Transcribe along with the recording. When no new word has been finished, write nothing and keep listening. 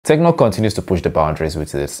TECNO continues to push the boundaries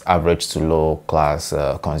with its average to low class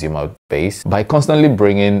consumer base by constantly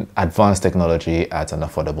bringing advanced technology at an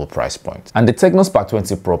affordable price point. And the TECNO Spark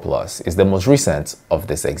 20 Pro Plus is the most recent of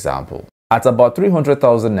this example. At about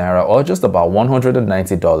 300,000 Naira or just about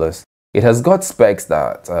 $190, it has got specs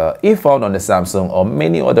that, if found on the Samsung or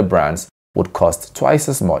many other brands, would cost twice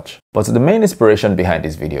as much. But the main inspiration behind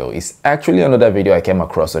this video is actually another video I came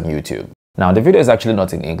across on YouTube. Now, the video is actually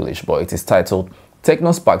not in English, but it is titled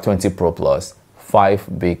TECNO Spark 20 Pro Plus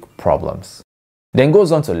 5 Big Problems. Then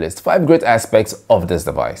goes on to list 5 great aspects of this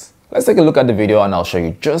device. Let's take a look at the video and I'll show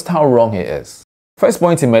you just how wrong he is. First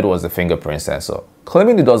point he made was the fingerprint sensor,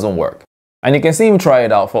 claiming it doesn't work. And you can see him try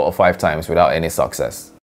it out 4 or 5 times without any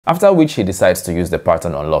success. After which he decides to use the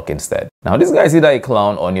pattern unlock instead. Now this guy is either a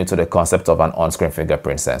clown or new to the concept of an on-screen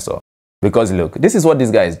fingerprint sensor. Because look, this is what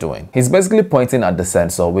this guy is doing. He's basically pointing at the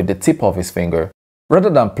sensor with the tip of his finger rather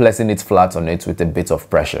than placing it flat on it with a bit of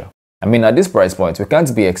pressure. I mean, at this price point, we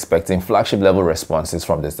can't be expecting flagship level responses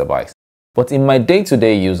from this device. But in my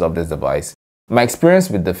day-to-day use of this device, my experience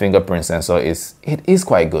with the fingerprint sensor is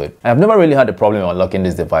quite good. I have never really had a problem unlocking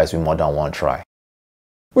this device with more than one try.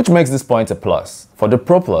 Which makes this point a plus for the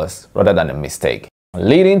Pro Plus rather than a mistake.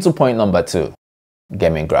 Leading to point number 2,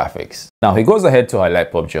 gaming graphics. Now he goes ahead to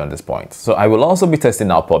highlight PUBG on this point, so I will also be testing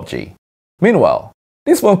out PUBG. Meanwhile,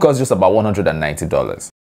 this phone costs just about $190.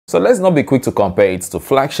 So let's not be quick to compare it to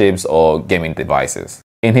flagships or gaming devices.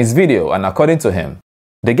 In his video, and according to him,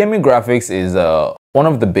 the gaming graphics is one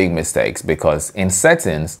of the big mistakes because in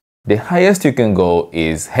settings, the highest you can go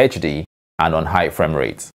is HD and on high frame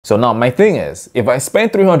rates. So now my thing is, if I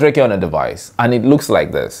spend 300k on a device and it looks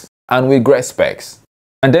like this, and with great specs,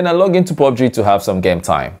 and then I log into PUBG to have some game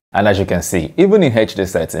time. And as you can see, even in HD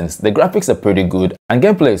settings, the graphics are pretty good and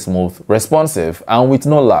gameplay is smooth, responsive, and with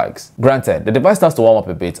no lags. Granted, the device starts to warm up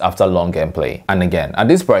a bit after long gameplay. And again, at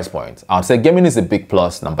this price point, I'd say gaming is a big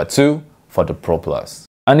plus number 2 for the Pro Plus.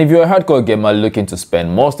 And if you're a hardcore gamer looking to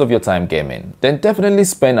spend most of your time gaming, then definitely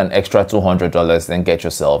spend an extra $200 and get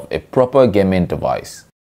yourself a proper gaming device.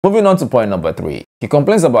 Moving on to point number 3, he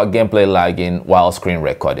complains about gameplay lagging while screen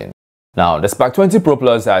recording. Now, the Spark 20 Pro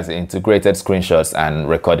Plus has integrated screenshots and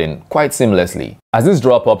recording quite seamlessly, as this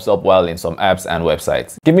draw pops up well in some apps and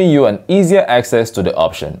websites, giving you an easier access to the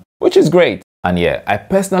option, which is great. And yeah, I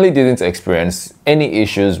personally didn't experience any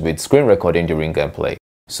issues with screen recording during gameplay.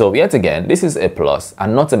 So yet again, this is a plus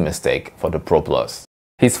and not a mistake for the Pro Plus.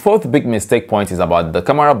 His 4th big mistake point is about the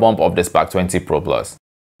camera bump of the Spark 20 Pro Plus.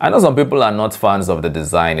 I know some people are not fans of the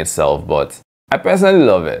design itself, but I personally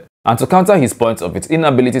love it. And to counter his point of its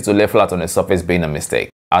inability to lay flat on a surface being a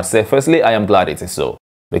mistake, I'd say firstly I am glad it is so,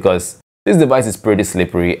 because this device is pretty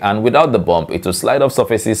slippery and without the bump it will slide off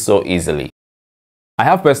surfaces so easily. I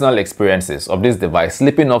have personal experiences of this device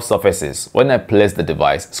slipping off surfaces when I place the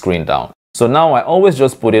device screen down, so now I always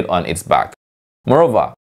just put it on its back.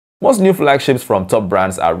 Moreover, most new flagships from top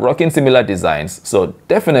brands are rocking similar designs, so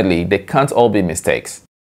definitely they can't all be mistakes.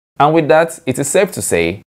 And with that, it is safe to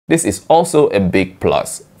say this is also a big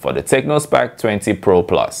plus for the TECNO Spark 20 Pro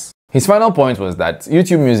Plus. His final point was that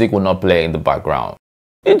YouTube music will not play in the background.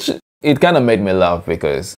 It kind of made me laugh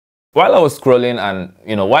because while I was scrolling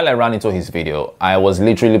and while I ran into his video, I was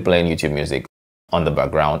literally playing YouTube music on the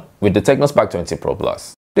background with the TECNO Spark 20 Pro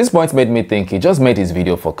Plus. This point made me think he just made his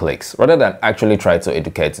video for clicks rather than actually try to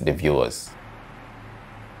educate the viewers.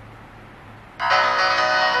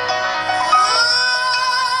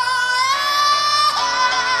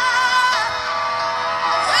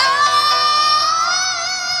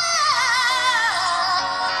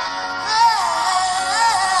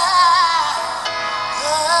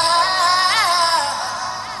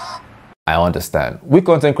 I understand. We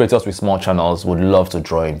content creators with small channels would love to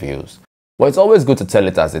draw in views, but it's always good to tell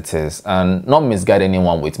it as it is and not misguide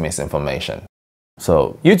anyone with misinformation.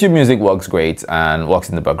 So YouTube music works great and works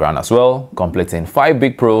in the background as well, completing 5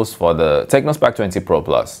 big pros for the TECNO Spark 20 Pro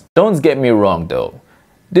Plus. Don't get me wrong though,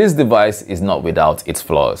 this device is not without its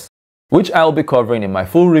flaws, which I'll be covering in my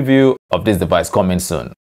full review of this device coming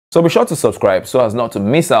soon. So be sure to subscribe so as not to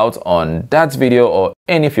miss out on that video or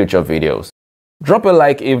any future videos. Drop a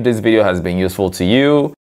like if this video has been useful to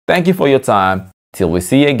you. Thank you for your time. Till we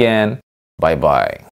see you again. Bye bye.